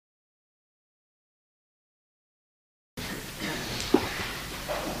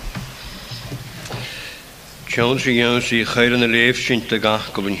Children young see chair in the leafshin to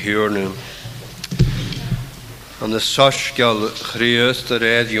gach go in here now. And the such gal chriest the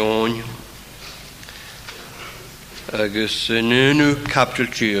red yon. Agus nu capital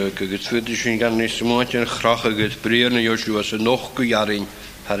chia agus futishin gan ni smont en grach agus breer na Joshua se noch go jarin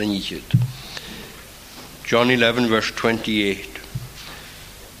harinit. John 11 verse 28.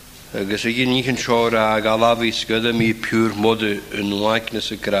 Agus ag ni kan shora galavi skada mi pure mode in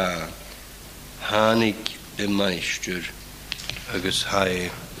likeness gra. Hanig de meister agus hai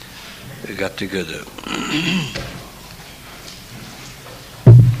gat together.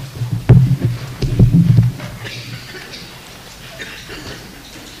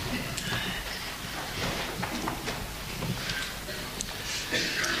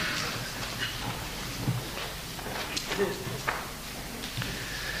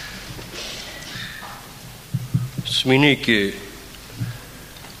 Sminike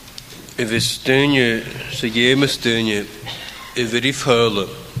if steunje se jeme steunje if verhuilen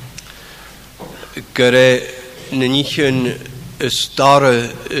gare nenichen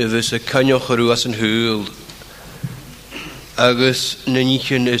starre if se kanjogeru as een huil agus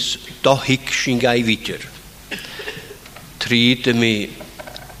nenichen is dohik shingai viter triete me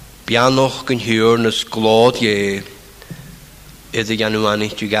pianoch kan huurnes glad je is de januani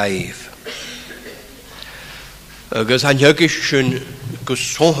tu gaif agus han jögisch schon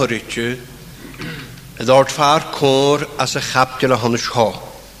gesongeritje dort vaar koor as a chaptele han scha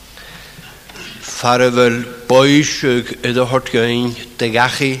farvel boisug de hort gein de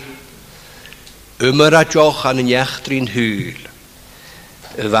gachi a joch an jachtrin huil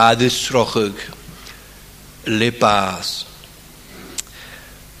vadis rochug lepas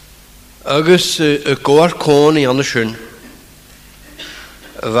agus koor kon i an schön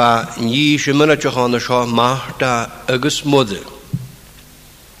va ni shimana chana sha mahta agus mode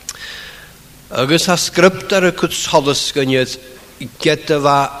agus a scriptar could solas ganyet geta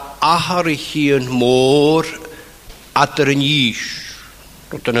va aharichian mor aternish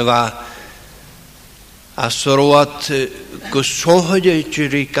rotana va asroat gusonhode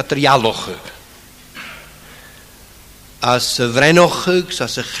jiri katrialoch as vrenoch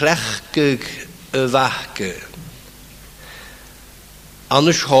as a chlechg wachke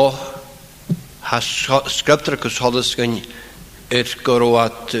Anders has scripture cos gan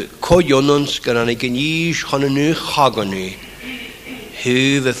gorwat kojonons gan an genish hannu hagani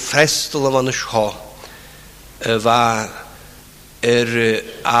hu the frestal of an sha va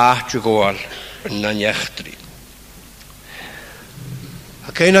aachgoal nan yachtri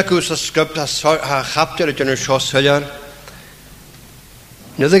Hakena kus scripture ha chapter in sha sellar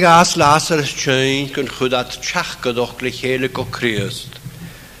Nid gas laser chain kun chudat chach godoch hele go kriest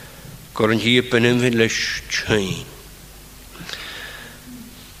Goran hier benimlish chain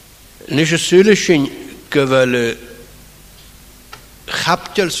Nish sulishin gewelle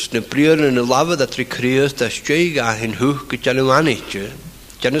chaptels ne prieren in lava dat kriest das jega hin hoch getaluanitje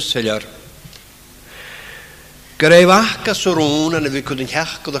januseller Greyfach kasoron en we kunnen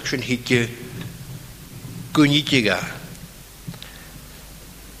hach godoch schon hitje gunitiga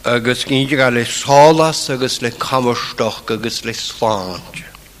agus gynnig le solas agus le kamerstoch agus le slant.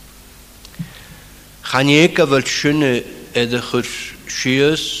 Chaneka wel schöne chur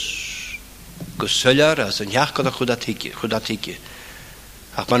shies gussellar as een jachka da chudatike.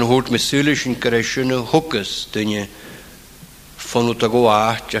 Ach man hoort me sulischen kere schöne hukes dinge von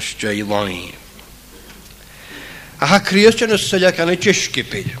utagoa just jay wine. Ach Christian sellar kan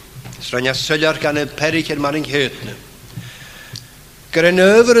jishkipil. Stranja sellar kan periker maring heutne.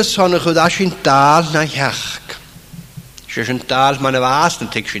 Grenöver is son goed as in taal na jachk. Ze een taal man was een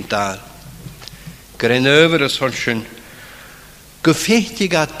tik in taal. Grenöver is son schon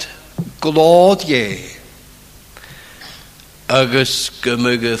gefechtigat glad je. Agus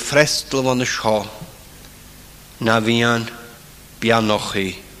gemige frestel van de scha. Na wian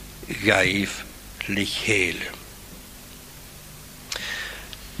pianochi gaif lichele.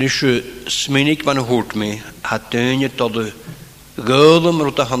 Nische sminik man hoort me hat deunje tot de Gulum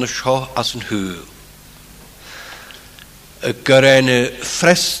rota han scha as een huil. Gerene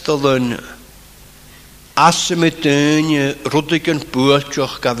frestelen asse met deunje rodigen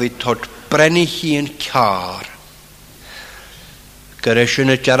boertjoch gavit tot brennigien kar.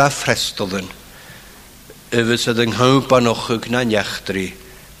 Gereshene jara frestelen. Ewe se den houpa noch gna jachtri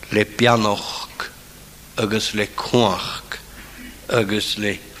le pianoch agus le koach agus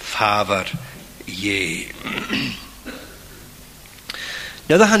le favar je.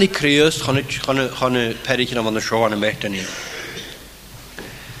 Ja, da han I kreus, han periken av an sjå an mekten I.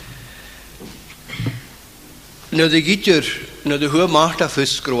 Når det gitter na de hua macht a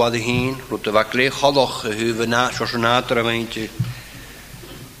fysgro ad hyn, rwt y fagle chodoch y hwy na, siosionadr am einti.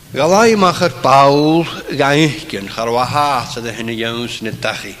 Galai mach yr bawl gainchgyn, char wahat ad hyn y jawns na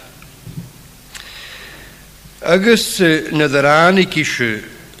dachi. Agus na ddarani kishu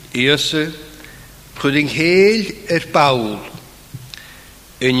iase, chwydyn heil bawl,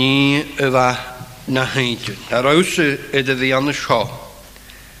 yn i y fa na heintyn. Ar oes y dyddi an y sio,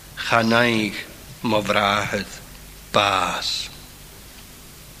 chanaig ma vrahed baas.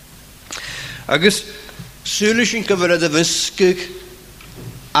 Agus sŵlish yn gyfer y fysgig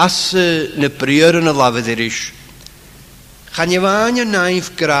as na briar yn y lafydd erish. Chan i fan y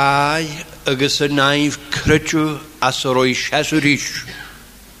naif grai agus y naif crydw as o roi siaswr ish.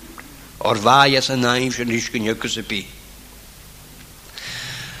 O'r fai as y naif sy'n ish gynnygys y bi.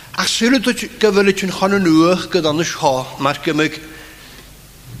 Ach sŵlyd o gyfer y tyn chon yn uwch gyda yn y sio, mae'r gymig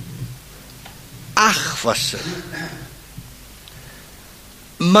ach fasyn.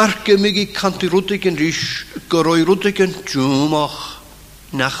 Mae'r gymig I canti rwdig yn rys, gyroi rwdig yn dwmach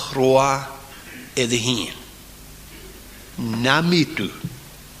na chroa edrych hyn. Na midw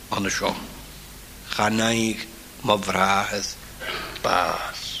yn y sio. Chanaig ma vrahed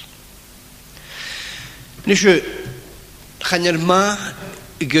baas. Nisio, channer ma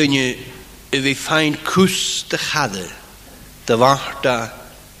gynnu y fi fain cws dy chadde, dy fachta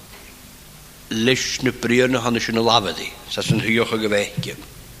leis na briar na hannes yn y lafyddi, sa sy'n hwyoch o gyfeicyn.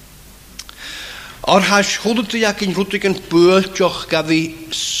 O'r has chwldyd y ac yn rwtig yn bwyltioch ga fi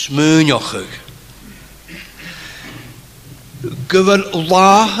smyniochig. Gyfer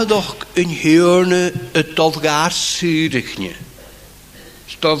lahadoch yn hyrna y dolgar syrigni,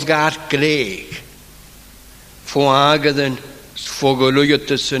 dolgar gleig, fwagad yn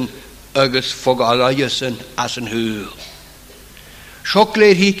sfogalwytysyn agus fogalayysyn as yn hwyl.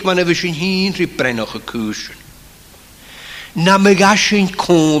 Siocleir hig man efo sy'n hyn rhy brenoch y cwsyn. Na me gasyn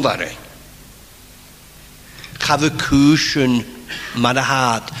cwndare. Chaf y cwsyn man a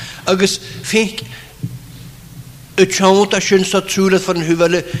had. Agus ffeich y tiawnt a sy'n sa tŵledd fan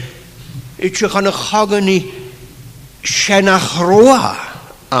hwyfele y tiwch an y chogan I sienach roa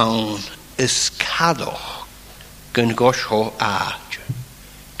awn yscadoch gyn gos ho aad.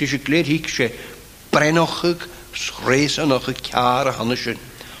 Dys y gleir hig se brenochig schrees an och y ciar a hannes yn.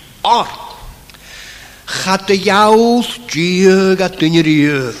 Or, chad y iawl diog a dyn yr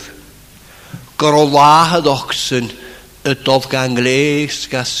iaf, gyro lahad och sy'n y dodd gan gleis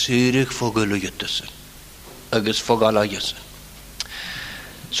ga syrig fogalwytysyn, agos fogalayysyn.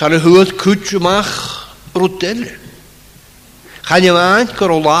 Sa'n y hwyd cwtymach rwdele. Chan i fan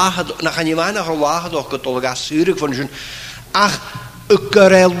gyro lahad, na chan I fan a gyro lahad och gyda ga syrig fogalwytysyn, ach, y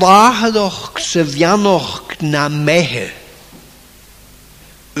gyre lahadoch syfianoch na mehe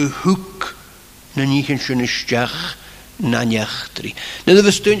y hwg na ni chyn sy'n ysdiach na niachtri. Na dda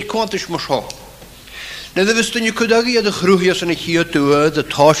fystyn, cwantish mo sio. Na dda fystyn y cwdagi ad y chrwhios yn y chio dwyd, y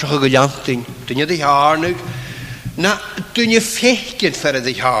tosach o gylantyn, dyn y harnig, na dyn y ffechgyd fer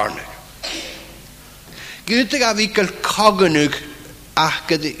y harnig. Gyda ga fi gael cogynig ach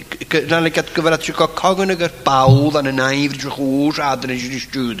na'n gad gyfer at sy'n cael cogynig ar bawl an y naif drwy chwrs adran sy'n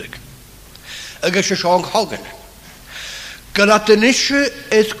ystwdig. Ag eisiau sio'n cogynig. Gyda dyn eisiau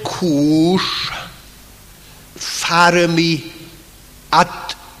edd cwrs ffarami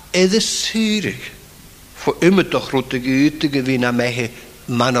at edd y syrig. Fo ymwyddoch rwtig ydig y fi na mehe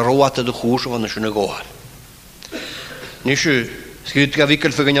man roat edd y chwrs o'n sy'n y gohar. Nisio, sgwyd ga fi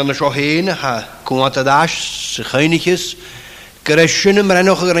gael ffygyn yn y sio hen ha cwmwad ad as sy'n chynigys gyda sy'n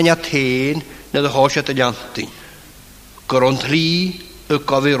ymrenwch yr aniad hen na dy hosiad y liantyn. Gyda'n tri y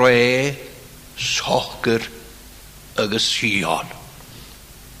gofi roi socr agos sion.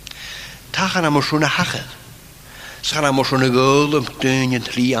 Tachan am sŵn a hachad. Sgan am sŵn a gyl am dyn yn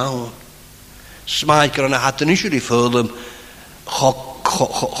tri awn. Smaid gyda'n a hatyn eisiau I ffyl am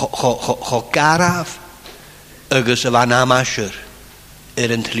cho garaf agos y fan am asir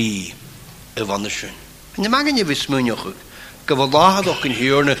yn tri y fan y sy'n. Yn ymag yn y fys mwynioch gyfodlahad o'ch yn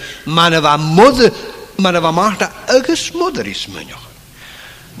hyrna man efo mwyd man efo marta agos mwyd I smynioch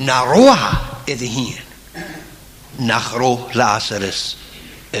na roa edrych hyn na chro Lazarus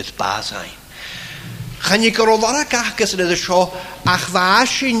edd basain chan I gyrodara gachgas yn edrych sio ach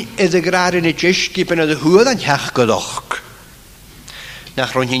fasyn edrych grar yn y jesgib yn edrych hwyd yn hiach gydoch na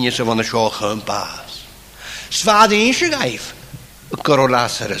chro'n hyn ys efo yn y sio chyn bas sfad eisiau gaif gyro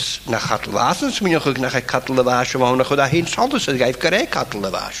Lazarus na chatl Lazarus mwynioch ag na chai catl y fasio mawn na chwyd a hyn solus yd gaif gyrau catl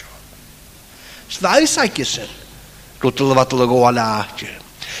y fasio. Sfaus ag ysyn rwtl y fatl y goal aach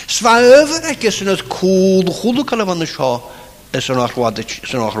Sfa yfyr ag ysyn yd cwl chwlw cael y fan y sio ysyn o'ch rwad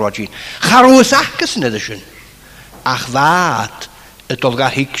yn. Charwys ac ysyn yd ysyn ach waad y dolga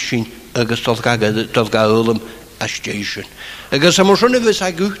hicsyn agos dolga ulym a station. Agos am o'r ys a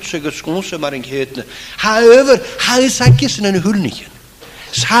gwt agos gwns yma'r yn chetna. However, ha ys agos yn hwlnichen.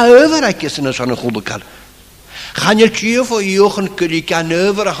 However agos yn son y chwbygol. Chan y tiaf o iwch yn gylig gan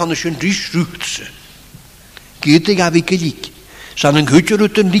over a han ys yn rhys rwtse. Gydig a fi gylig. San yn hwtio'r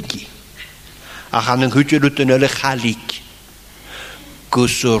ut yn ligi. A chan yn hwtio'r ut yn yle chalig.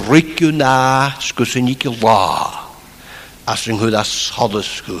 Gws o rygw na, gws yn ig la. As yn hwyd a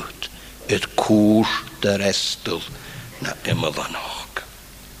soddys gwt. Et cwrs der estl na ymylan og.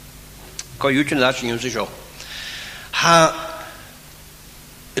 Go yw'n dda sy'n yw'n sio. Ha,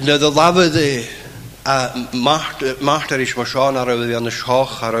 na dy lafydd a macht is ma sio na rwydd yn y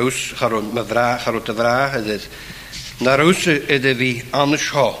sioch ar ws, ar o dy frach ydydd. Na rws ydy fi an y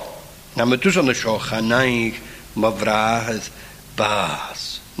sio. Na mae dws an y sioch a naig ma frach ydd bas.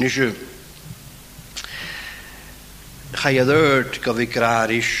 Nis yw. Chai ddyrd go fi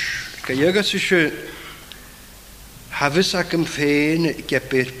grarish. Ga ygos eisiau hafys ac yn ffein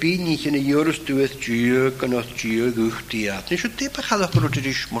geber byn ich yn y ywrs dwyth diog gan oedd diog ywch diad. Nes yw deb a chadach bod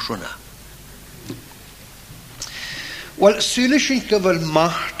ydych mos hwnna. Wel, sy'n eisiau gyfel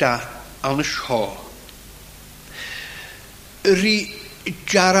mahda an y sio. Ry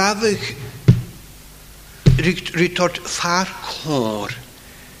jarafych ry tord far cor.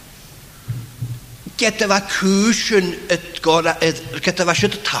 Geta fa cwysyn geta fa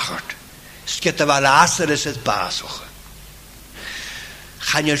sydd y tachart. Geta fa lasarys yd basoch.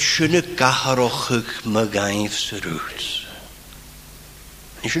 Chan yw'r sy'n y gaharoch my gaif sy'n rwt.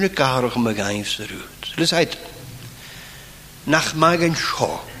 Sy'n y gaharoch my gaif sy'n rwt. Lys haid, nach mag yn sio.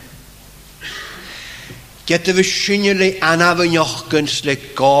 Geta fa sy'n le anaf yn iochgyns le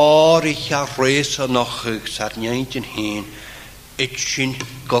gor i'ch a res o nochig sa'r niaint yn hyn. Et sy'n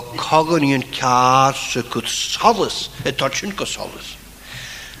go cogon i'n car sy'n gwyd solus. Et dod sy'n go solus.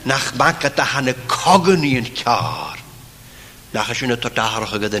 Nach mag ata han y cogon i'n car. Nach sy'n dod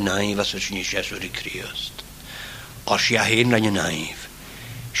aharach ag y naif as sy'n eisiau i Criost. O si a hen na'n y naif.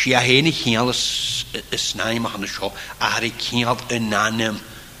 Si a hen i chial y snaim a han y sio. A har i chial y nanem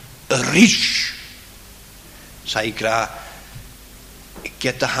y rish. Sa i gra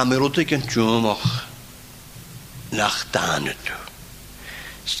geta hamerotig yn jwmoch. Nach dan ydw.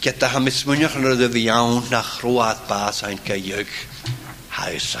 Geta hamismwniach yn rydw fi iawn nach rwad bas ein gaeg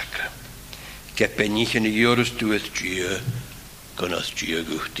haesac. Gebenich yn y ywrs dwyth dio gynnwys dio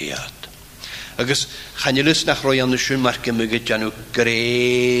gwch diad. Agos chanilys nach roi an y sy'n mar gymygyd janw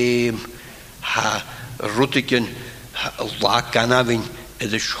grem ha rwtig yn la ganafyn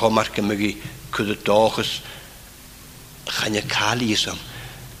ydy sio mar gymygu cwyd y dochus chanya cali isam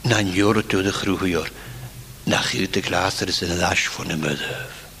na'n yw'r dwydd y chrwhwyr. Nach yw'r dy glasar is yn y ddas ffwn y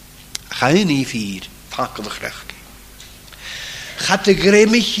myddaf. Chain i ffyr, ffacol y chrechgi. Chat y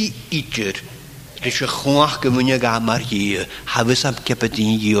gremich i idr, rys y chwach gymwynig am ar ie, hafys am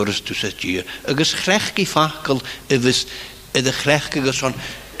gebedyn yw'r ystws at ie. Agos chrechgi ffacol, ydys y chrechgi gos on,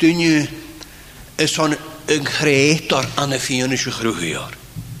 dyn ys on yn creator an y ffion ys y chrwhwyr.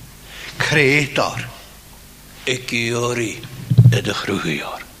 Creator, y gyori ydy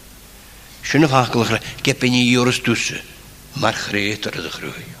chrwhwyr. Sy'n y ffacol y chrechgi, gebyn i yw'r ystws, mae'r creator ydy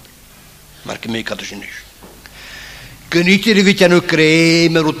chrwhwyr. Mae'r gymig ad ysyn eich. Gynnytir i fi dyn nhw greu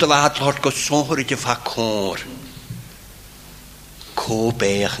mewn rwyd y fad lort gosonhor i dy ffa cor. Co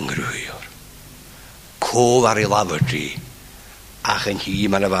bech yn grwyr. Co ar ei lafr di. Ach yn hi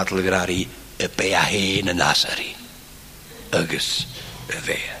mae'n y fadl y grari y be a hen yn asari. Ygys y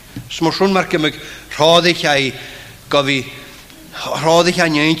fe. Smwyswn mae'r gymig rhodd eich ai gofi rhodd eich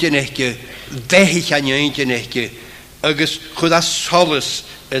ai nioint yn eich feh eich ai nioint yn eich ygys chwyd a solus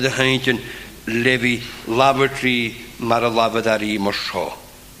ydy haint yn lefi laboratory mar y lafad ar i mor sio.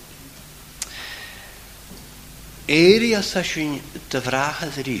 Eri as a sy'n dyfrach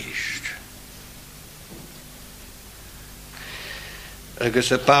ad yr eist.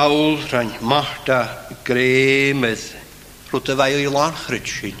 Agos y bawl rhain mahda gremedd rwyd y fai o'i lanchrid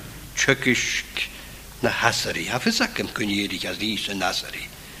sy'n tygysg na hasari. Hafys ac am gwneud as nis yn hasari.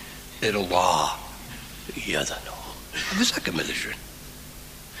 Y la iadda nhw. Hafys ac am ydych sy'n.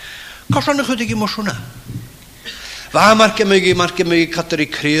 Cosron ychydig i mos hwnna. Fa mar gymig cadr i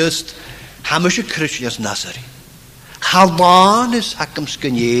Criost, hamys y Crisias Nasari. Halwan is hacam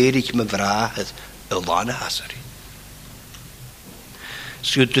sgynyerig my vrahydd y lan y hasari.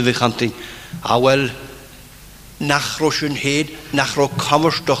 Sgwyd fi chantyn, a wel, nachro sy'n hyd, nachro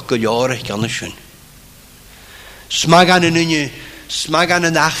commerstoch gyliorig gan ysyn. Smagan yn smagan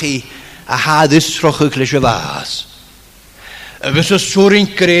yn achi, a haddysroch y glis y fas. Agus is súrin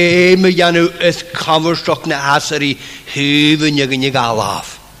gréime janú is camarstoch na hasari húfin ag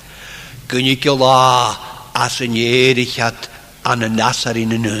alaf. Gynnig lá as yn éirichad an y nasari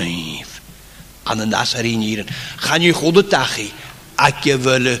na nuif. An y nasari níren. Chan yw chwyd y dachi ac y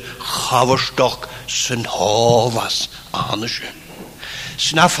fel camarstoch sy'n hofas anasyn.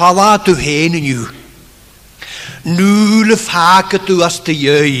 Sna fala tu hen yn yw. Nŵl y ffag ydw as dy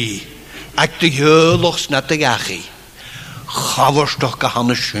iau ac dy hylwch na dy gachi. Chawarstoch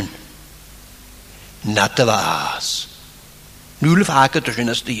gehannesyn. Na dy fas. Nŵl y ffag ydw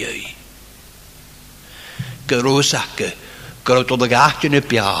sy'n as dy iau. Gyrwys ac gyrwyd oedd y gach yn y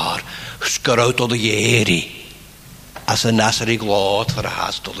biar, gyrwyd oedd y ieri, as y nasar I glod for a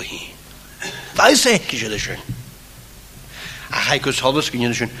has dod y hi. Fai sec is ydysyn. A chai gwrs hoddys gyn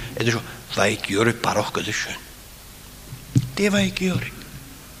ydysyn, ydysyn, fai gyr y baroch ydysyn. De fai gyr.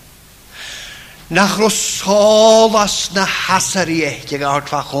 Nach rosolas na hasari eich ag art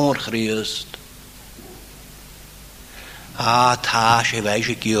fa chor chriust. A ta se fai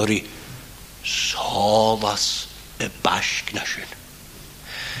se gyr I solas y basg na sy'n.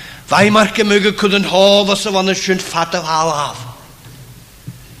 Fai marc y myg y cwdyn holas y fan y sy'n ffata falaf.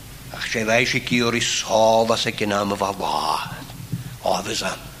 Ach se fai se gyr I solas y gynam y falaf.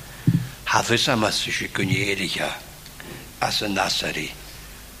 Hafysam as y gynnyrig as y nasari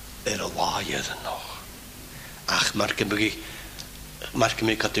y laiad yn noch. Ach marc y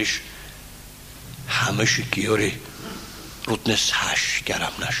myg cadys hamas y gyr I rwyd nes hash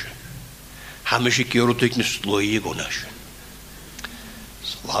garam na sy'n. Hamas y gyr rwyd nes lwy go na sy'n.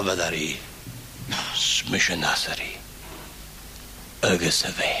 Slafad ar I smys y nasari agos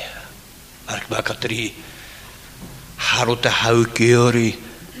y fe. Marc myg cadri harwyd y haw gyr I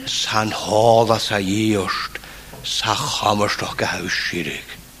san holas a iost sa chamarstoch ga haw sirig.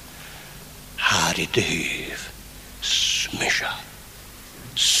 Hari dy hyf smysha.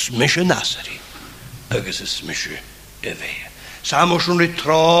 Smysha nasari agos y smysha y fe. Samoswn I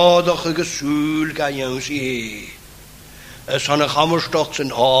trodach agos sŵl ga iawn si he. Ys han y chamarstoch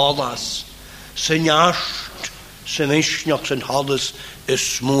sy'n holas sy'n iast sy'n eisnioch sy'n holas y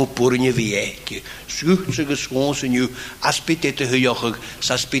smw bwrn I fi eki. Sŵt sy'n gysgôn sy'n yw asbyd et y hyochag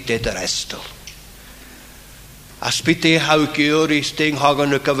sa asbyd et yr estel. Asbyd et haw gyr I steng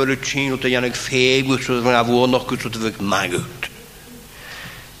hagan y gyfer y tîn wrth yn ag ffeg wrth yn afwonach gwrth wrth yn magwt.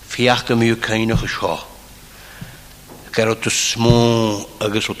 Fiach gym yw cainach y sio. Gerwt y smw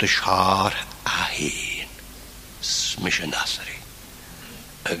agos wrth y siar a hyn. Smys y nasari.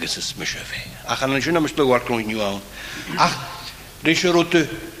 Agos y smys y fe. Ach anan sy'n am ysglywar glwyn yw awn. Ach, rysio wrth y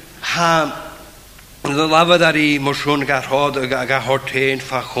ham the lafad ar I morswn garhod ag a hortein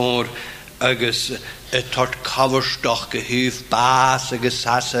fachor agus y tort coverstoch gehyf bas agus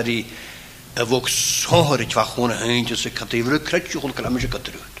sasari y fwg sohor it fachon a heint as y cadifr y cretio hwn gram ysg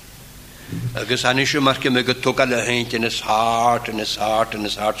adrwyd. Agus anisio marc ym ag y togal a heint yn ys hart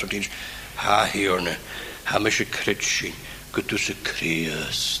so ti'n ha hirne ha mysg cretsin gydwys y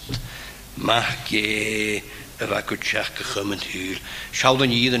creust mach ge y fag o tiach gychym yn hyl. Siawd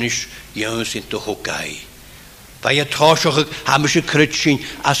yn idd yn is iawn sy'n dy hogai. Fai y tosioch ag hamas y crytsin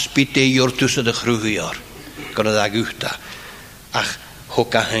asbyd e iortws y chrwyar. Gwrdd ag wta. Ach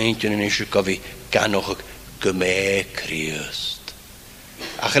hoga haint yn is y gofi ganoch ag gyme criust.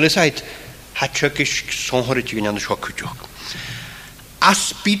 Ach yn ysait hatchak is sonhorit yw yn sio cwtioch.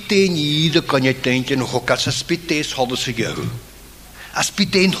 Asbyd e idd y goniad daint yn hogas asbyd e solus y iaw.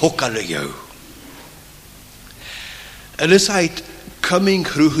 Asbyd e'n hogal y iaw. Ylysait cyming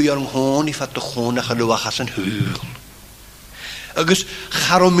chrwyar yng nghôn I ffat y chôn a chalwach as yn hwyl. Agus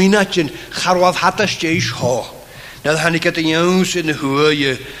charomina yn charwaf hatas jeis ho. Nad hannig at yn iawn sy'n y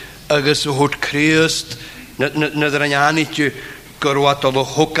hwy agus y hwt creust nad yr ananit yw gyrwad o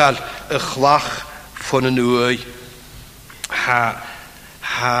hwgal y chlach ffôn yn hwy.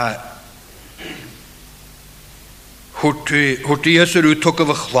 Hwt I ys yr yw tog o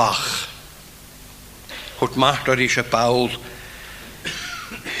fy chlach. Hwt macht ar eisiau bawl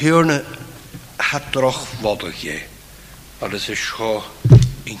hyrna hadroch fodog je ar ys ysio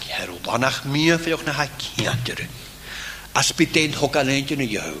yn herwyd anach mi ffeoch na ha ciadr asbyd ein hogan ein yn y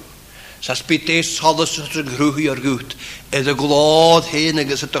iaw asbyd ein solus yn grwhi ar gwt edd y glod hen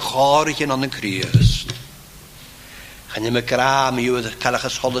agos y dychorig yn an y criast chan ym y gra mi yw edd calach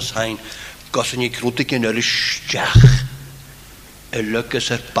y solus hain gosyn I grwdig yn yr ysdiach y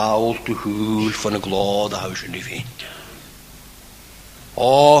lygys yr bawl dy hwyl fan y glod a haws yn I fynd.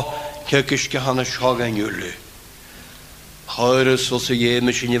 O, cygys gyhan y siog yn ywlu. Chyrus os y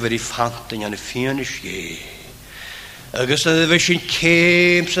iem ysyn I fer I ffant yn y ffyn ys ie. Agos ydy fe sy'n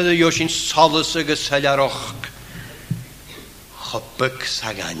cem sydd y yw sy'n solus agos helaroch. Schopik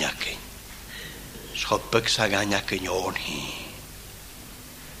saganyakin. Schopik saganyakin jornhi.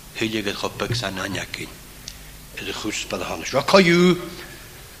 Hylige schopik saganyakin. De goed bij de hand. Wat kan je?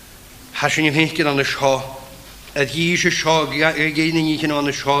 Als je niet aan de schouw, het is je schouw, je niet aan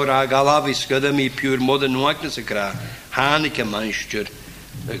de schouw, galavis, dat mij puur modern nooit niet krijgt. Haneke meester,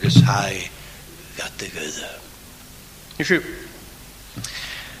 dat is hij, dat de gede. Dus je,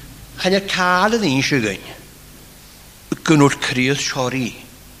 ga je kalen in je gaan. Genoeg kreeg schouw.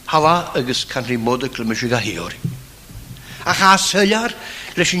 Hala, dat is kan je modder klimmen je gaan hier. Ach, zelfs,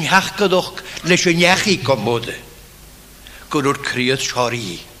 les een hachke doch, les een jachie kan modder. Genoeg kreeg schouw.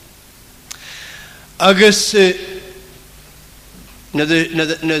 Agus na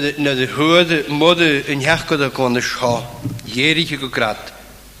de hoorde modde in herkode kon de schau jerige gekrat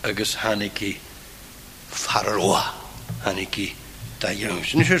agus haniki farroa haniki da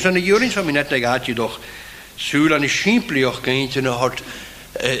jongs nu zo een jorin zo net gaat doch sul aan simpel och geintje hat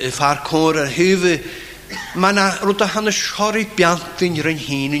farkorer heuwe mana rota han schori piantin ren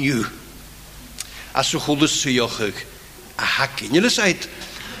hinen ju as so goede sujoch a hakkin julle seit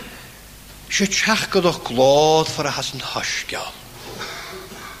je tjachke doch glad voor een hassen haskjal.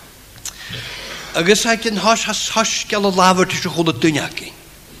 Agus hij kan haskjal en laver tussen goede tunjakin.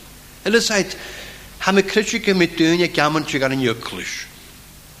 En dat zei, ha me kritieke met tunjak jammertje gaan in juklisch.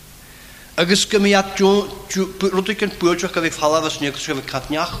 Agus ke me ja rotik en puurtje kan we vallen was juklisch we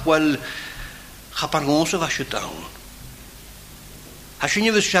katnjach wel chapargonse was je down. Als je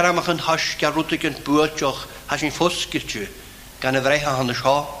niet wist jaren mag een haskjal rotik en puurtje als je een fosketje kan een vrij aan de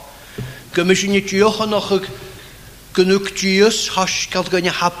schouw. Commission je jochen nog genoeg tjus haskal gan je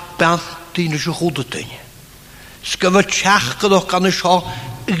habant in de goede dingen. Skwe tjach nog kan je zo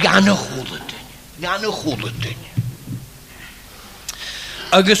gaan goede dingen.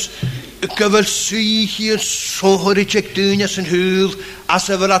 Agus ik wil zie hier zo horitjek dingen zijn hul als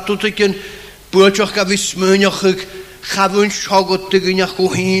we dat tot ik een boodschap ga wismunjach Gaan schogot tegen je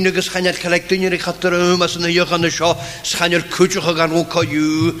goeien, dus gaan je gelijk in je gaten, als een jongen de show, gaan je kutje gaan ook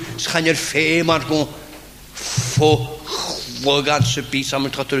kaju, gaan je fee maar gewoon voor ganse pisa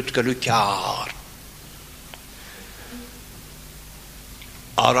met dat het gelukjaar.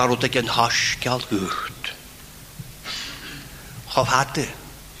 Ararot ik een haskal goed. Gaf hatte.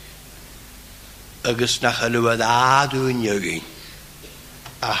 Agus nach hallo da doen je ging.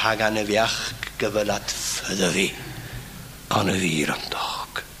 A hagane weg gevelat verder. Aan een wierendag.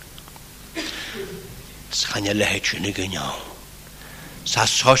 Schan je leidje niet in jou.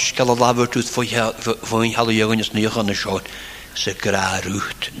 Zas haskele labert uit voor een hele jongens niet aan de schoot. Ze graag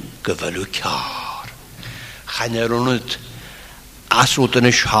uit gevelukjaar. Gaan je rond als wat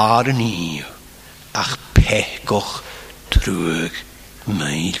een scharen hier. Ach pechkoch terug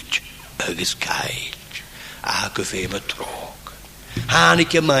meiltje ergens keiltje. Ach geveme trok.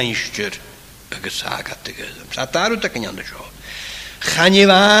 Hanike meester. Gesagat tegen. Zat daar ook aan de show. Gaan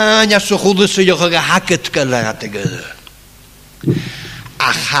je aan ja zo goed is je gehakt gelaten tegen.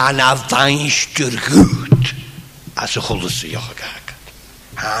 Achana weinster goed. Als zo goed is je gehakt.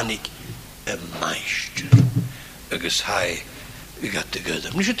 Hanik een meester. Ergens hij gaat tegen.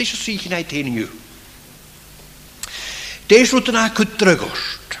 Nu zit deze zekerheid in je. Deze route naar goed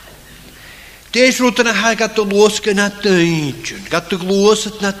terugst. Deze route naar gaat de loske naar tuintje. Gaat de gloos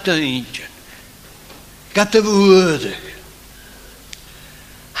het naar tuintje. Gaat de woorden.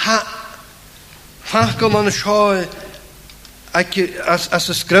 Vaak kan man schouwen. Als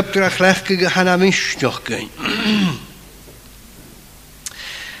de scriptura gelijk gaan aan mijn stoch gaan.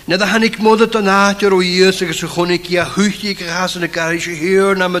 Net dan ik moet het na te roeien. Zeggen ze gewoon ik ja huchtig gehaast en ik ga je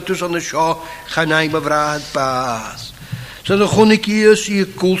hier naar me tussen de schouw. Ga naar me vragen paas. Zo dan gewoon ik hier zie je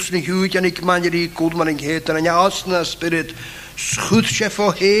koels niet goed en ik man je die koel maar ik heet en je asna spirit. Schud je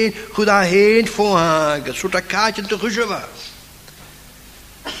voorheen, goed daarheen voorhangen. Zodat dat kaartje te gussen was.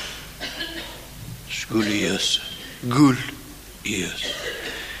 Gul is.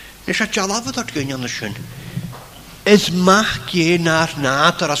 Je zegt je al dat kun je anders doen. Het mag je naar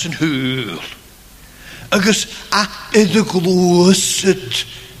nater als een huur. Agus de gloos het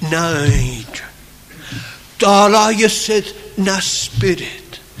niet. Daar je zit naar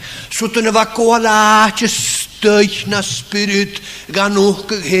spirit. Zodat een wakolaatje stuit naar spirit. Ga nog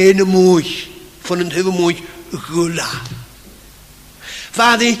geen mooi. Van een heel mooi gula.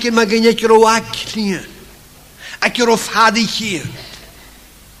 Vader, ik mag je roaknie. Ik rofadig hier.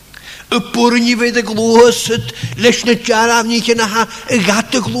 Een pornie bij de gloos het. Les net jaar niet naar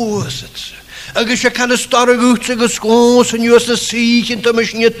gaat de gloos het. Agus je kan een starre goed zeggen schoons en je is een ziek en dan is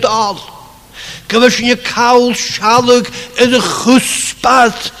je taal. Kan je kaul schallig en een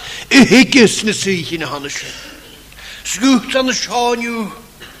guspat. Ik is een ziek in de handen. Sgwt an y sioniw.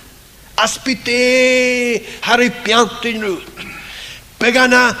 Asbite har I biantyn nhw. Bega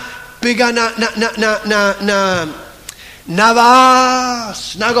na fas,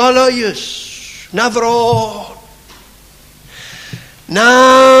 na golyus, na frod.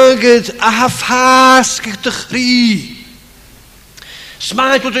 Nagyd a hafas gyda chri.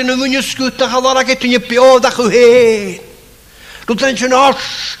 Smaid bod yn ymwyn ysgwt a chalor ag etyn y biodd ach o hen. Rwy'n dyn sy'n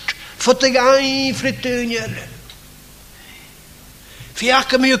ost, ffod y gai ffridynier.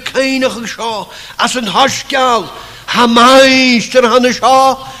 Fiach am yw cainach yn sio, as yn hosgial, hamaist yn hann y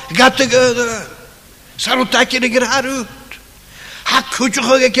sio, gata gyda. Sarwt ac yn y gyrharwt. Ha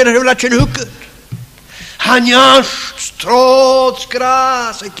cwtioch ag yn hywlat yn hwgyd. Haniast, strodd,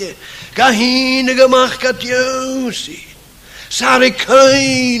 gras ac ga hyn y gymach ga diawsi. Sar y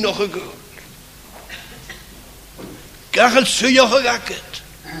cain o'ch y gwrdd. Gachel sywioch ag agyd.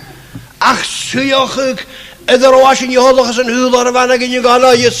 Ach sywioch ag ydder oas yn ioddwch as yn hwyl ar y fan ag yn yw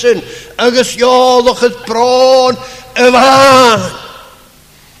gala ysyn. Agus ioddwch yd bron y fan.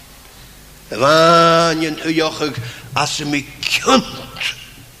 Y fan yn hwioch ag as y mi cynt.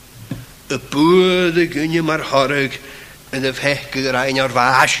 Y bwyd y gynnau mar horig yn y fech gyda'r ein o'r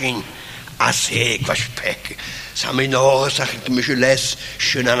fasyn a seg fas pec. Sam ein oes ach ydym eisiau les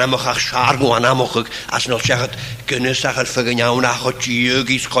sy'n anamwch ach siar nhw anamwch as nol siachod gynnys ach ar ffygan iawn ach o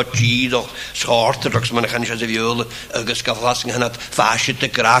diog is chodid o'ch sort yr oes ma'n eich anis as y fiol agos gaflas yng hynod fasyd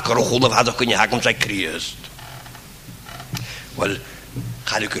y grac o'r ochwl y fadwch yn hagam sa'i criast. Wel,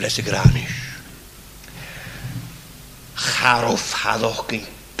 chadw gyles y granis. Charwf hadwch yn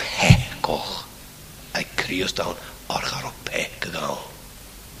pecoch a'i criast dawn o'r charwf pec y gawn.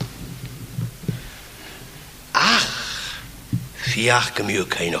 Ach, fiach gymyw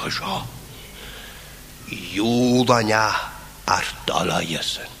cainach y sio. Iwd ania ar dola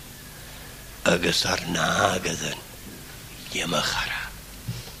ysyn. Agos ar nagydyn ymach ara.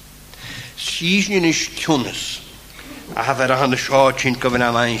 Sys ni'n ysgwnnys. A hafer a han y sio ti'n gofyn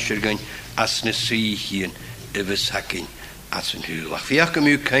am einsir gyn as na sy hyn y fys hagyn as yn hwyl. Ach fiach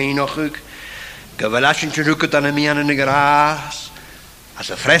gymyw cainach ag gyfel asyn ti'n rwgyd an y mian yn y gras. As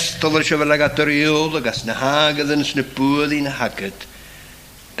y ffrestol yr siafel ag at yr iol, ag as na hagyd yn ysna bwyd i'n hagyd,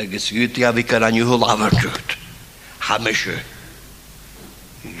 ag ys gyti a fi gael anw hwyl afar drwyd. Ham eisiau.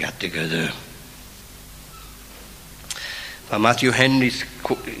 Gati gyda. Fa Matthew Henry,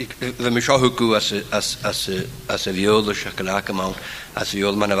 fe mi sio hwgw as y fiol o siacalac y mawn, as y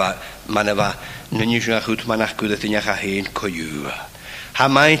fiol man efa, nyn i siach hwt man ach gwyddet yn iach a hen coiw.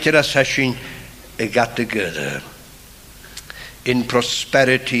 Ha maint yr asesyn y gati gyda. In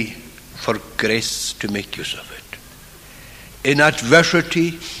prosperity, for grace to make use of it. In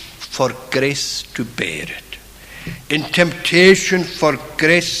adversity, for grace to bear it. In temptation, for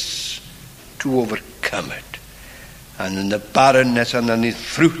grace to overcome it. And in the barrenness and in the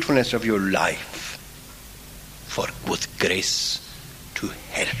fruitfulness of your life, with grace to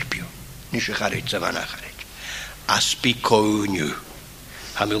help you. Nisha charit savana charit. Aspi kounyu.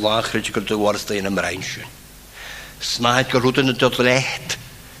 Hamilach charit gyda warsta yn ymrainsyn. Smaid gyrwyd yn y dod leht,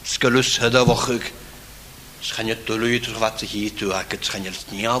 sgylwys hydda fochig, sghanio dwlwyd o'r fat y hyd yw ac sghanio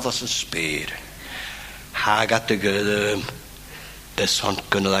niad as yn sper. Hag at y gydym, ys hon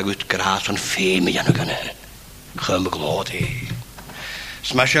gynnyd ag wyt gras o'n ffeim i anw gynnu. Chym y glod hi.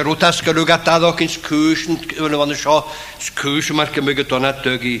 Smaid eisiau rwta sgylwg at addog yn sgwysyn, yn y fan y sio, sgwysyn mae'r gymig y donat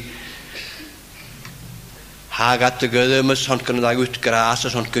dygu. Hag at y gydym, ys hon gynnyd ag wyt gras,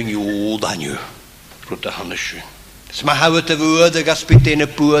 ys hon gynnywd anw. Rwta hanesyn. Sma hawyd y fwyd ag asbyd ein y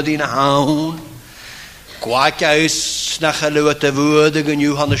bwyd i'n hawn. Gwac a ys na chalwyd y fwyd ag yn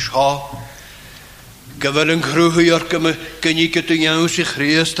yw han y sio. Gyfel yn crwhwy o'r gynnig gyda iaws i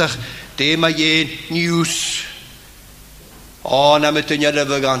chriastach. De ma ie'n niws. O, na my dynia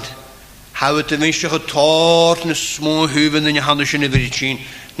lyfygant. Hawyd y fynsach o tor na smw hyfyn yn y hannes yn y fyrtsin.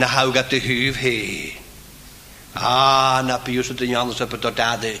 Na hawg at y hyf he. A, na piws o dynia annos y bod o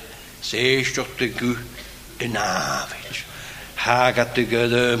dade. Seistioch dy gw yn afel. Hag at y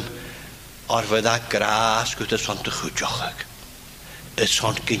gydym o'r fydda gras gwyd y sont y chwydioch ag. Y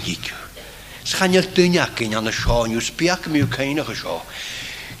sont gynigw. Sghanio'r dyniac yn an y sio, niw sbiac miw cainach y sio.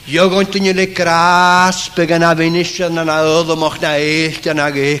 Iog o'n dynio le gras, byg yna fynisio na yddomoch na eill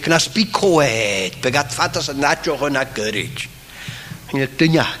na gech, na sbi coed, byg at ffatas y nadioch yna gyrryd. Hynny'r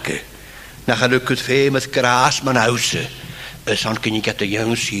dyniac na chalwgwyd ffeim ydd gras ma'n awse. Y sont gynig at y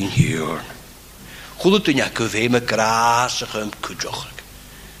iawn sy'n hiwr. Chwlwyd yn iawn ffeim y gras ych ym cwdioch.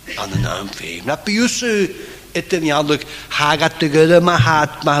 An yna ym ffeim. Na biws y dyniadwg hag at y gyda ma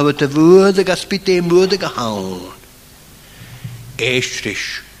hat ma hawyd y fwyd ag asbyd ei mwyd ag a hawn.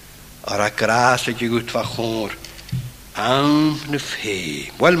 Eisrish ar a gras ag i gwt fa chwr Am na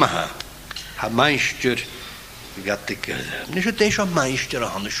fé. Well ma ha meister gat the good. Nis a déis a meister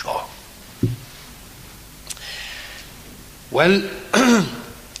on the shaw. Well,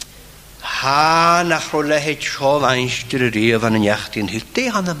 ha nach rolle het shaw meister rie van een jacht in hut. Dé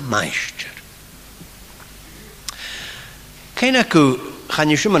han a meister. Kein aku gaan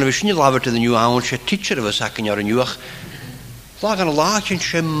je schon, maar we zien later de nieuwe oude teacher was hakken jaar nieuw. Lagen een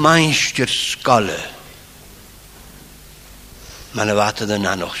laatje meister skalle. Maar wat er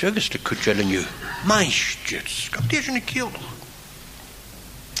dan nog zo is de kutjelle nieuw meister skalle. Die is een kiel.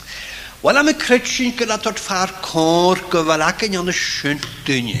 Wel am kretschen dat tot vaar kor gewalaken aan de schönt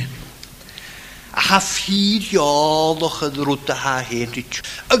dingen. Ha 4 jaar nog gedrotte ha heet.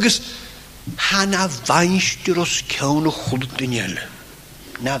 Agus ha na meister os kjone goed dinelle.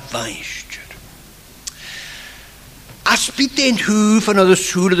 Na meister. As bit in hu van de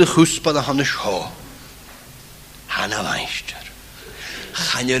soele de guspa de hannes ha. Ha na meister.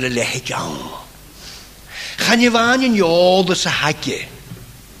 Gaan jullie leggen aan. Gaan je waan in jode se hakje.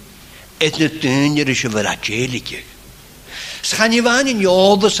 Het natuurlijk is een verratjeletje. Gaan je waan in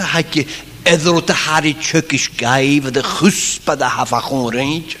jode se hakje. Edro te hari tjökisch geive de guspa de hafakon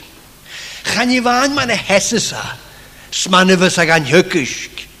reintje. Gaan je waan maar een hessesa. Smanne we se gaan tjökisch.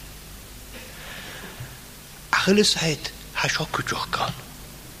 Achilles heit ha sjokkujoch kan.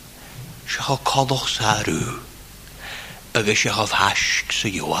 Sjokk kadoch saru. Agus sjokk of hask se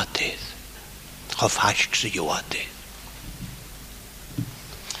joated. Of hask se joated.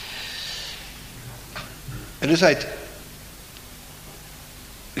 En dus heit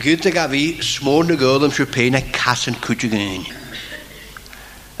Gute ga vi smorne gødum sjø pena kassen kutjegen.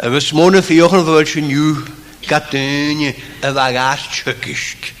 Agus smorne fjochen vølsje nu gatønje avagar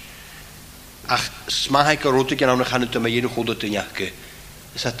tjøkisk. Ach, smaak rote kan nog gaan het met je goede te jakken.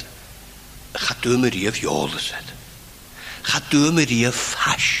 Is dat gaat door me die jolen zet. Gaat door me die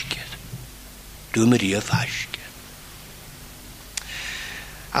vaske. Door me die vaske.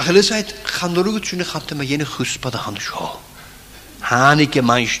 Ach, het is uit gaan door het zo'n gaat met je guspa de hand schou. Hanike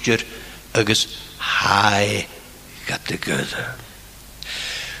meister agus hai gat de gøde.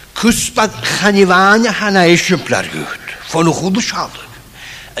 Guspa gaan je waanje hana exemplar goed. Van een goede schade.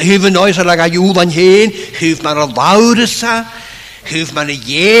 Heeft een nooit zo'n judan heen, heeft maar een lauresa, heeft maar een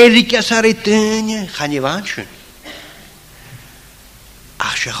jerika saritanje, gaan je waantje.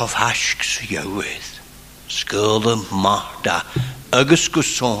 Ach, je gaf hasks jou is, schulden magda, agus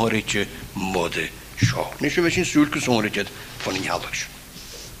kusonritje mode schau. Niet zo misschien zo'n kusonritje van een halks.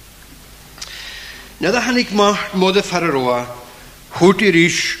 Nou, dan ik maar mode fararoa, goed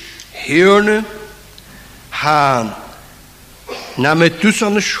is, heerne, haan. Na met dus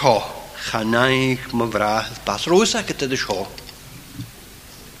aan de schou, ga ik me vragen, pas roos ik het de schou.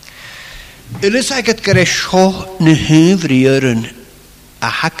 Is ik het kere schou ne hevrieren, a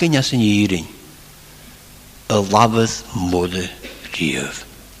hakken as een jiering, a lavet mode riev.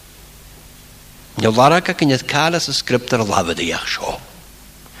 Ne laraka ken het kalas a scripter lavet de jach schou.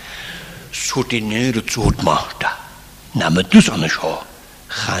 Soort in het soort maakta. Na met dus aan de schou,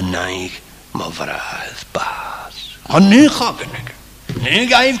 ga ik me vragen, pas. Han nu gaven ik. Nu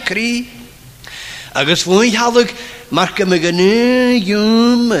ga ik krie. Agus vond had ik marke me genu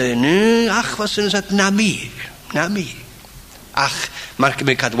jum nu ach was is het nami. Ach marke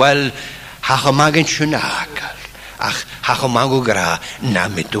me kat wel ha magen schnakel. Ach ha mago gra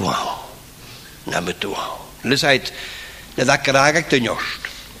nami tuau. Lesait ne da kragak de njost.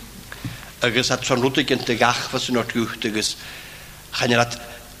 Agus hat schon rutig in de gach was not gut agus gaan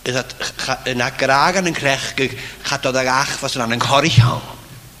is dat na kragen en krijg gaat dat ach was aan een karich hang.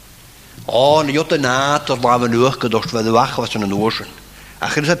 Oh, ne jotte na tot waar we nu gedacht we de wacht was aan een oorsen.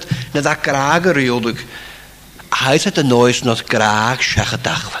 Ach is dat na dat kragen riodig. Hij zet de nooit nog kraag zeggen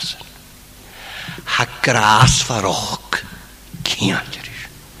dag was. Ha gras verrock. Kindjes.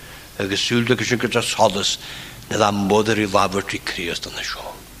 Een gezuldige schunker dat hadden na dat moeder laboratory creëert dan de show.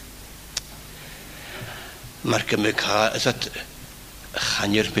 Maar ik is dat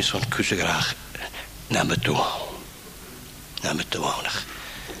gaan je met zo'n kussen graag naar me toe.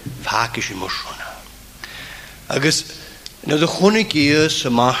 Vaak is je motion. Agus, nou de gonnikje is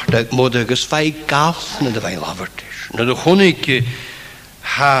maar dat moeders vijf gaaf naar de wijnlavert is. Nou de gonnikje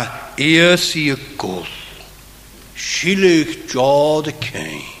ha eerst je kool. Schillig jade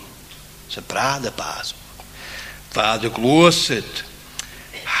kei. Ze brade baas. Waar de gloos zit.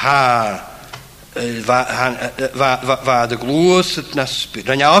 Waar de gloos het na spirit.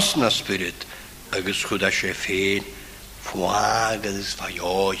 Dan jas na spirit. Agus goed als je feen. Vagen is van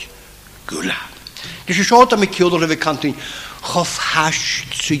jou. Gula. Dus je zou dat met kinderen we kan doen. Gof hash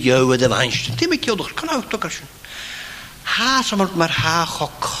zu jou de weinsten. Die met kinderen kan ook toch als je. Ha samart mar ha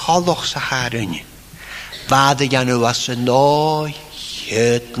chocolloch sa harinne. Vade janu was a noi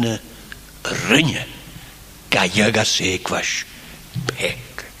hetne rinne. Gajaga sekwash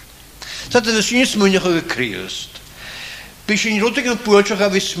pek. Dat is een smunige Christ. Bishin rotig een poortje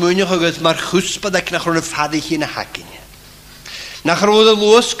gaan we smunige het maar guspa dat ik naar een vadig in een hakje. Nach rode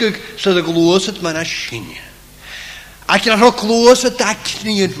loske so de gloos het man a shinne. Ak nach ro gloos het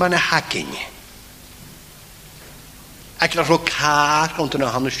aknien man a hakje. Ak nach ro kaar und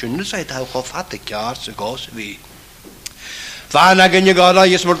na han schöne seit auch auf hatte jaar so gas wie. Vana genne gala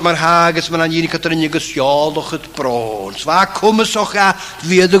jes wordt maar hages man an jene katrinje gesjalig het brons. Waar komen so ga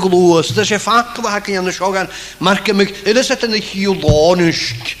wie de gloos. Dat is vaak waar kan je schogan. Marke mig is het een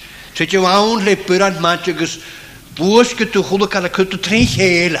hiolonisk. Zet je woon le purant matjes boeske te goede kan ik het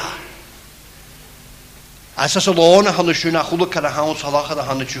trinchela. Als ze lone han de schöne goede kan han ons halagen de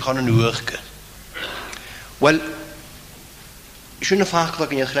handje gaan een uurke. Wel schöne vaak wat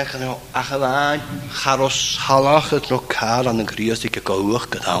je krijgt nou agewaan garos halach het lokaal aan de griesike koer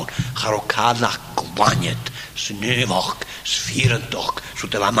gedaan. Garokaal nach gwanjet. Snewach, sfierentok, zo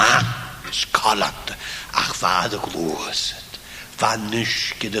te mama skalat. Ach vader gloos.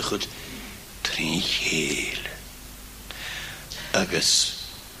 Vanniske de goed trinchela. Agus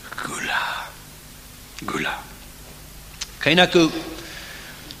gula. Keina ku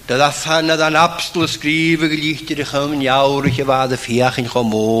dat fanna dan abstel skrive gelichte de gaan jaurige wade fiachin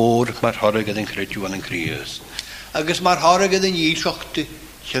gomoor maar harge den kretju aan en krius. Agus maar harge den jisokte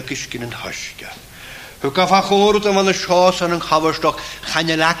chekiskin en haske. Hoe kan van gehoord van de schaas aan een gabberstok gaan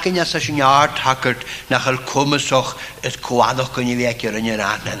je lakken als je jaar takkert nach el kommesoch het kwaadog kun je werken in je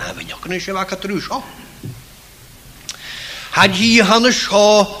raad en hebben je kunnen je wakker terug zo. Had je hannes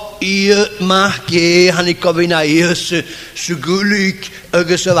scha mag je han ik over naar eerste zo gulik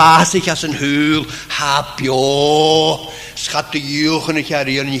agus was ik als een huil heb je schat de jeugd niet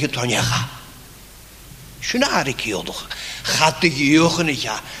herinneren niet getonja schöne aardig gaat de jeugd niet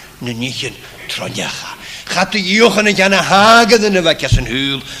ja niet een tronja gaat de jeugd niet aan hagen en wat is een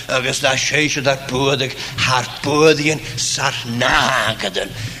huil agus dat scheisse dat boedig haar boedigen sarnagen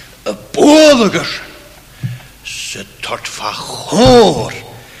boedigers ze tot verhoor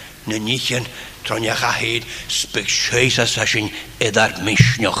ne nichen tronja heet specscheisa sashin edar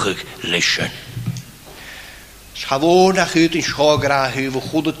mishnochig lischen schawon nach het in schogra he we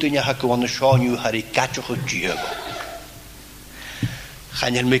goede tinja hakwan shonu hari katcho jiego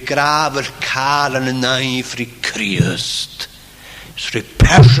gaan me graver kalen nai fri Christ sri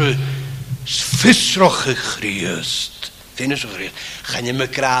perse sfisroche Christ finden ze gereed gaan me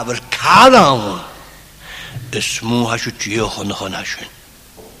graver kalen es mu hashu jiego nog nashin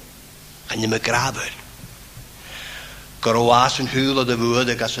en je me graven. Korwaas en huilen de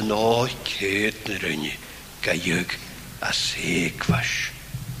woorden als een nooit keert je. Kajuk als ik was.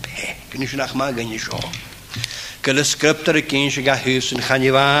 Kun je nog maar gaan je zo. Kele scriptere kindje ga huizen. Gaan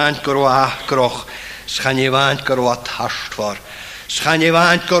je waan korwa kroch. Gaan je waan korwa tast voor. Gaan je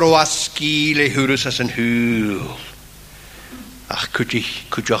waan korwa skiele huurus als een huil. Ach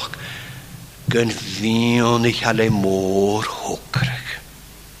kutjach. Gen weinig alle moor hokkerig.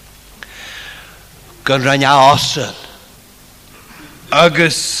 Gan ranja asen.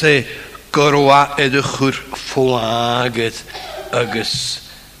 Agus gorwa edechur foaget. Agus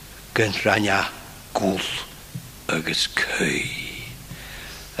gan ranja gul. Agus kei.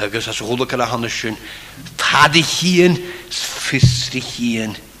 Agus as hulukala hanneshin. Tadichien,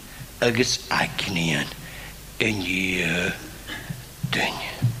 sfisrichien. Agus aknien. En je ding.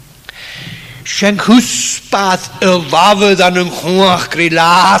 Schenk huspaat lave dan een hoogri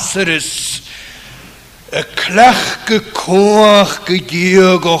Lazarus. Een klechke koorke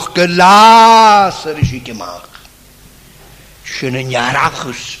diegoch Lazarus ik gemaakt. Schön een jaar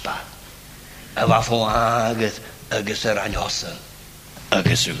afgespaat. En waarvoor aanget, agus aan hossen.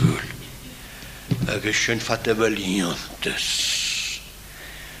 Agus gul. Agus schön vatte belientes.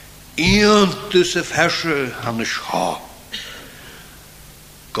 Ientes of hesje aan de schaap.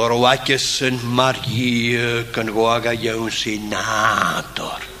 Gorwatjes en Marie kan waga jou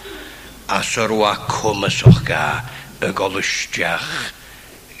senator. As er wa kommesoch ga, golustjach,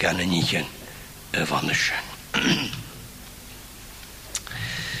 gan een nichen, vanischen.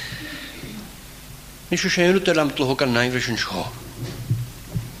 Niet zo schijn uit de lamp te hoeken nijversen schaap.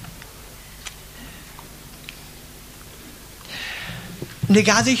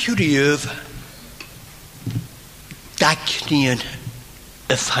 Negade juriev, daknien,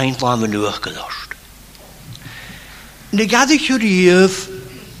 een feindlaan me nu gelost. Negade juriev,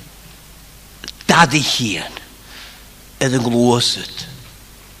 dat ik hier, en een gloos het.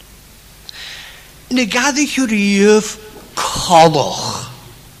 Negade juriev, Holoch.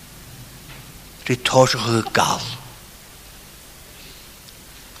 Die Tosche gal.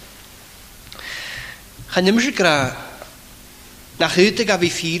 Gaan je misschien graag nach heute gab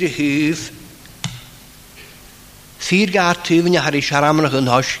ich 4 Höfe. 4 Gartöven ja hari Scharamnach und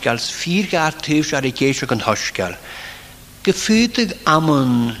Hoschkals. 4 Gartöv hari Keschuk und Hoschkal. Gefühlte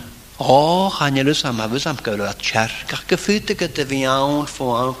amon. Oh, gaan je dus aan maar we zijn kunnen wat cherk. Gefühlte get de viaun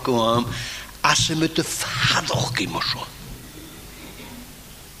voor aankomen. Als ze met de vader komen schon.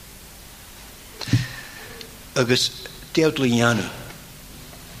 Agus Teodlianu.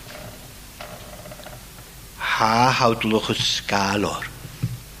 Ha houdt nog een scalor.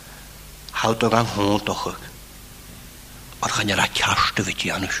 Houdt toch aan hond toch ook. Maar gaan je dat kasten weet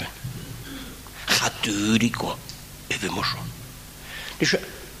je anders. Gaat duuriko. Even maar zo. Dus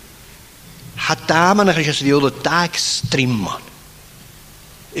had daar maar nog eens de dag strimmen.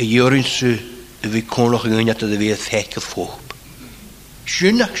 Jaren ze we kon nog een dat de weer fekke volk.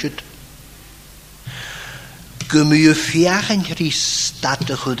 Schönachtet. Gemüe fjaren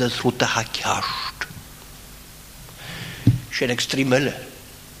ristate goed dat rote hakast. Schön extremele.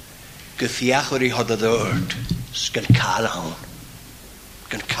 Gefjacheri had dat oort. Skan kalaun.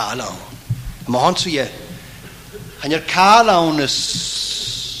 Kan kalaun. Maar han ze han je kalaun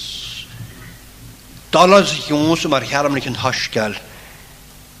is dollars jongens maar hermelijk een haskal.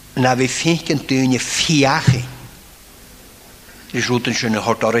 Na we finken doen je fjaching. Die roten schöne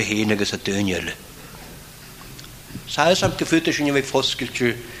hart are heen geset doen jelle. Zij is am gefühlt schon je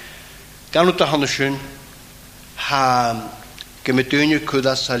foskeltje. Kan ut han schön ha gemetunje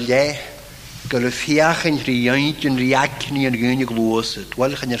kudas salje gele fiachen riantjen riakni en gene gloset.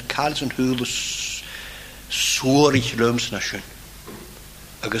 Wel gaan er kals en hules sorig lums na schön.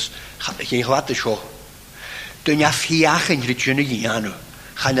 Agus je wat scho. Toen ja fiachen ritjene jano.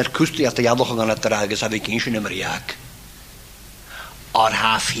 Gaan er kuste at ja nog aan tragen sa we geen nummer jak. Ar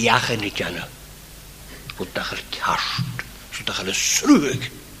ha fiachen ritjene. Wat dat kast. Zo dat het srug.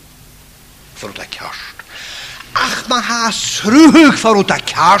 Voor dat kast. Ach, maar ha srug voor dat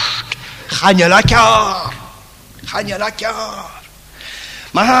kast. Gaan je lekker. Gaan je lekker.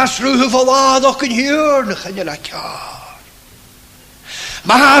 Maar ha srug voor wat ook een huur. Gaan je lekker.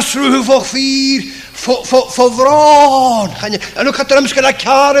 Maar ha srug voor 4. Voor vrouwen. En ook gaat er misschien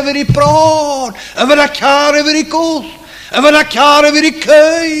lekker weer in praat. En weer lekker weer in kool. En we lekker weer in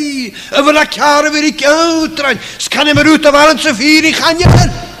kei. En we lekker weer in koutrein. Kan je maar uit de warm ze vieren. Gaan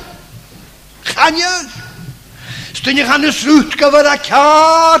je. Gaan je. Stel je gaan de sluitke we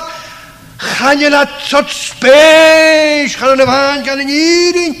lekker. Gaan je naar tot spees. Gaan je naar gaan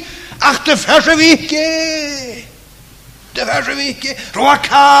hierin. Ach, de verse weken. De verse weken.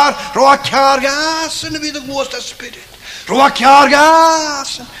 Roakar gassen. Wie de grootste spirit. Roakar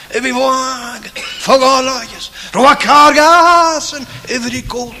gassen. Vi vågar förgalages. Roakargasen över i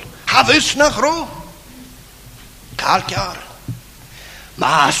kol. Havusna rå. Kalkar.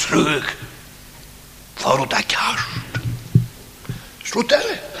 Masrug. Förda kast.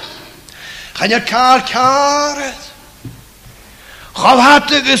 Slutare. Kan jag kalkaret.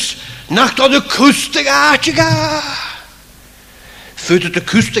 Havhattiges nacht av det kustiga ätiga. Fötet det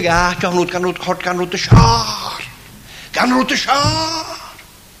kustiga ätiga. Kan rota skär. Kan rota skär.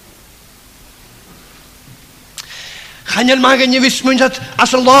 Gaan je maar in je wismunt dat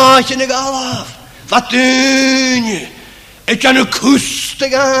als een laatje in de galaf. Wat doen je? Ik kan een kuste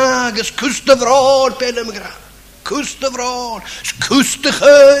gaan. Het kuste vrouw. Kuste vrouw. Kuste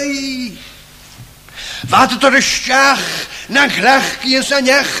gei. Wat het er is schach. Na glachje en zijn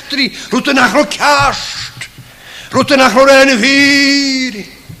echtri. Route naar een kast. Route naar een vier.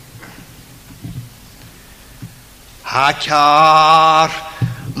 Hakar.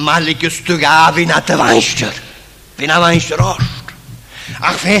 Malikes te gaven naar de wijster. Vina meinster rost.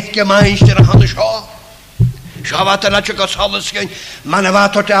 Ach, fekje meinster aan de schoo. Schoo wat er natje kas alles ging. Mannen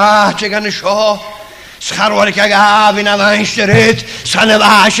wat tot de aatje gaan de schoo. Scharwar ik aga vina meinster het. Sanne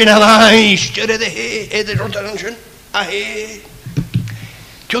waasje na meinster de he. De rotterdamschen. Ah he.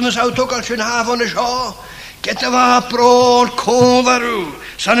 Toen zou het ook al zijn ha van de schoo. Kette wa proor kovaru.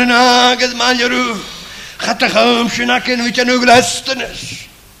 Sanne naged manjeru. Gaat de gaumsje nakken wat je nu gelesten is.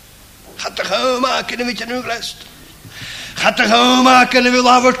 Gaat de gaum maken wat je nu gelesten. Gaat de gauw maken en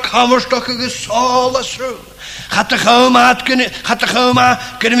wil over het kamerstokken gesallen zo. Gaat de gauw maken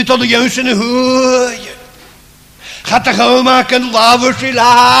we tot de juist in de hoeien. Gaat de gauw maken lavers die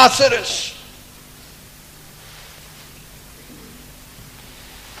Lazarus.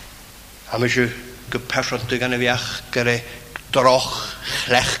 Hebben ze gepersoond te gaan weg, toch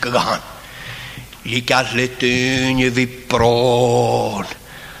slecht gegaan. Je gaat litten je wie brood.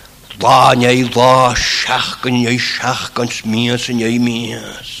 Lá ei lá seachgan ei seachgan smias yn ei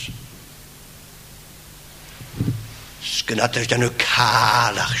mias. Sgynadr dan nhw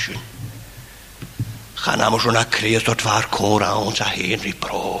calach sy'n. Chan am o'n a creus dod far cwr awn sa hen rhi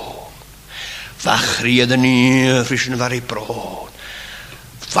bro. Fach riad yn ifris yn far i bro.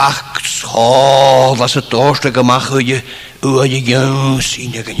 Fach sol as y dost ag ymach o'i iawn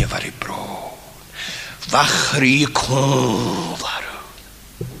sy'n ag yn far i bro. Fach ri cwn farw.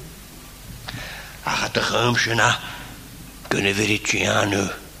 Ach at y chym sy'n a gynnyfyr i tianw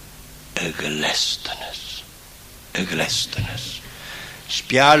y gylestynys. Y gylestynys.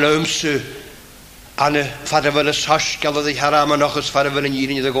 Sbial ymsy Anne fadder wel eens haskal dat ik haar maar nog eens fadder wel een hier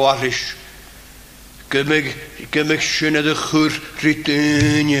in de goarisch. Gymig schöne de chur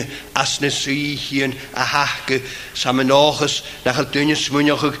ritune as ne sichien a hachke samen nog eens nach het dunje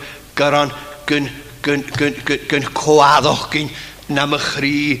smunjoch garan gun koadoch gin na me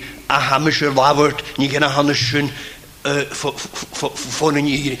chri a hamischer wawert ni gena hanneschen von een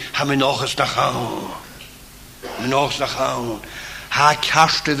hier haben nog eens nach gaan. Nog eens nach gaan. Ha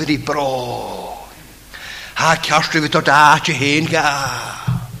kaste wir die bro. Ha kjærste vi tått ikke hen ga.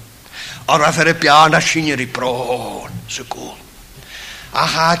 Og for et bjarn er skinner i brån. Så god.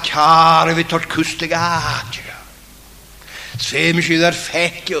 Ha kjære vi tått kuste ga. Sve mig der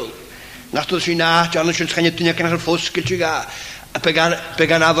fekkel. Nachto sin at annars kan jeg ikke kan forskel til ga.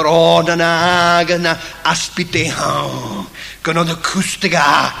 Began av råden agna aspite ham. Kan det kuste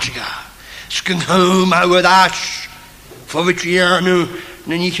ga. Skung hom av das. For vi tjerne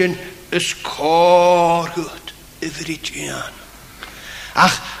når ikke is korgut ivridian.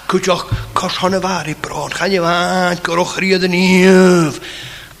 Ach, kutjoch koshone vari bron. Kan je waan koroch rieden ief.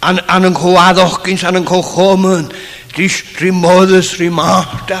 An een koadoch kins an een kochomen. Dis rimodes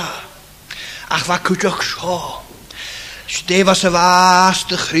rimata. Ach, wat kutjoch scho. Ste was was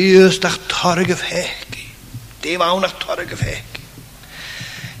de grius dag torge vekki. De wou nach torge vekki.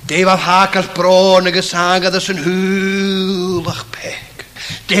 De was hakal bron gesaga das een hulig pek.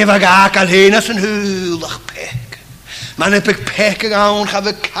 Det var gakal hena sin hulig pek. Man heb ik pek gaan gaan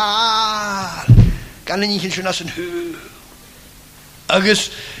we kaal. Kan niet eens naar zijn hul.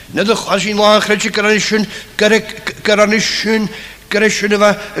 Agus net de gasin lang gretje karanischen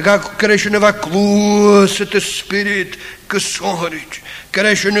va kloos het spirit gesorgd.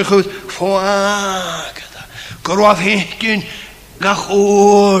 Karanischen goed voagda. Koraf heen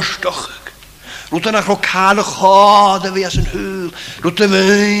gachostoch. Roeten naar lokale gaden weer zijn hul. Roeten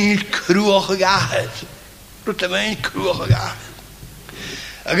mijn kroeg gaat. Roeten mijn kroeg gaat.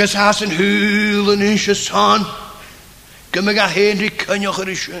 Ik ga zijn hul en is je zon. Kom ik heen die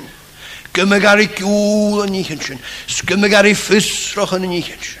kunjogerissen. Kom ik die koel en nietjes. Kom ik die visrog en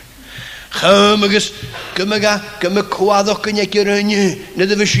nietjes. Kom ik kwaad ook in je kerenje. Net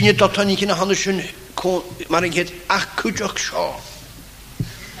de wisje tot dan niet in de handen. Maar ik het ach kutjog zo.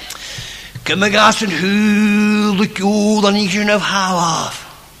 Kom ik als een hul, de koel dan niet in je af.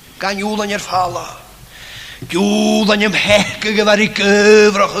 Kan je dan je vallen. Koel dan je hekken waar ik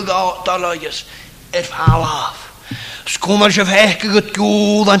overig dollars. Fall af. Skommer je hekken het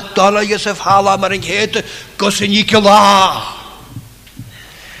koel dan dollars vallen, maar ik heet kost niet la.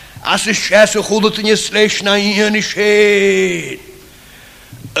 Als je scheiße goed in je slecht naar je niet heen.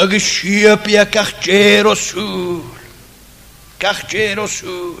 Een schip je kachjero sur. Kachjero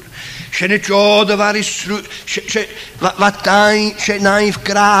sur. Schöne Jode war is wat dein naif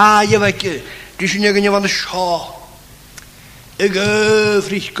graaie weke. Die sind irgendwie van de scha. Ik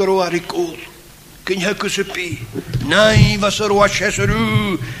öfrig groarikul. Kun je kusepi. Nee, was was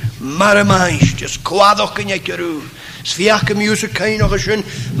cheseru. Maar meisjes kwaad kun je keru. Sviake music kan nog schön.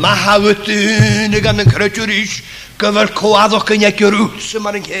 Maar houdt ne gan een krutjurisch. Gewer kwaad kun je keru. Ze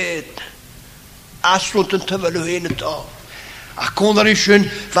maar een het. Asloten te wel heen ta. Ach, kon er is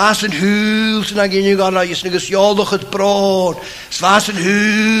schön, was een hul, ze dan je gaan, je sniges jadig het brood, was een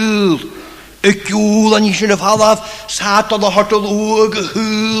hul, ik joel en je schön val af, zat al de hartel oge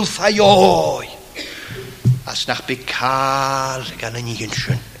hul van jou. Als nach bekaal, ze gaan niet een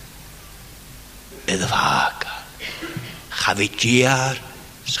schön, het waka, chavitiar,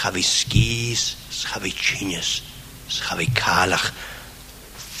 schaviskis, schavichinjes, schavikalach,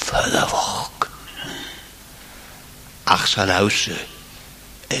 verdavok. Ach san ausse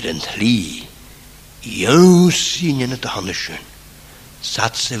een lie. Jou zien je het handen schön.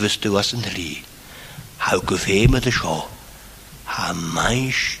 Satze wist du was een lie. Hou gevee met de schau. Ha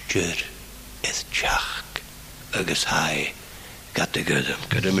meister is tjach. Agus hai. Gat de gudem.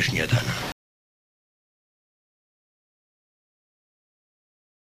 Gudem is niet aan.